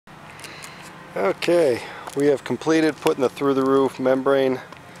Okay, we have completed putting the through the roof membrane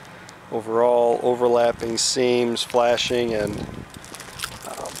over all overlapping seams, flashing, and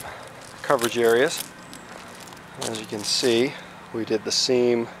coverage areas. As you can see, we did the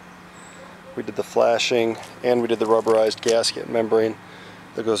seam, we did the flashing, and we did the rubberized gasket membrane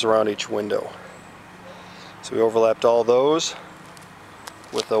that goes around each window. So we overlapped all those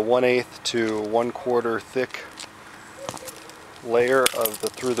with a 1/8 to 1/4 thick layer of the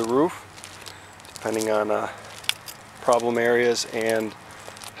through the roof, depending on problem areas and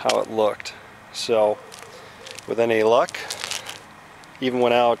how it looked. So with any luck, even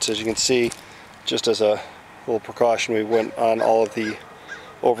went out, as you can see, just as a little precaution, we went on all of the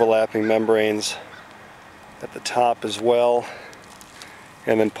overlapping membranes at the top as well,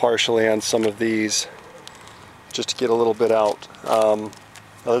 and then partially on some of these just to get a little bit out. Other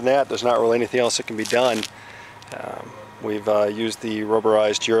than that, there's not really anything else that can be done. We've used the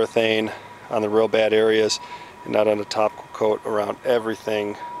rubberized urethane on the real bad areas and not on a top coat around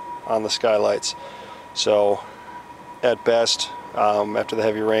everything on the skylights. So at best, after the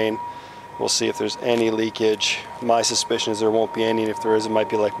heavy rain, we'll see if there's any leakage. My suspicion is there won't be any, and if there is, it might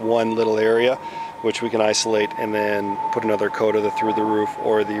be like one little area which we can isolate and then put another coat of the through the roof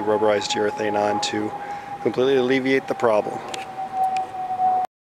or the rubberized urethane on to completely alleviate the problem.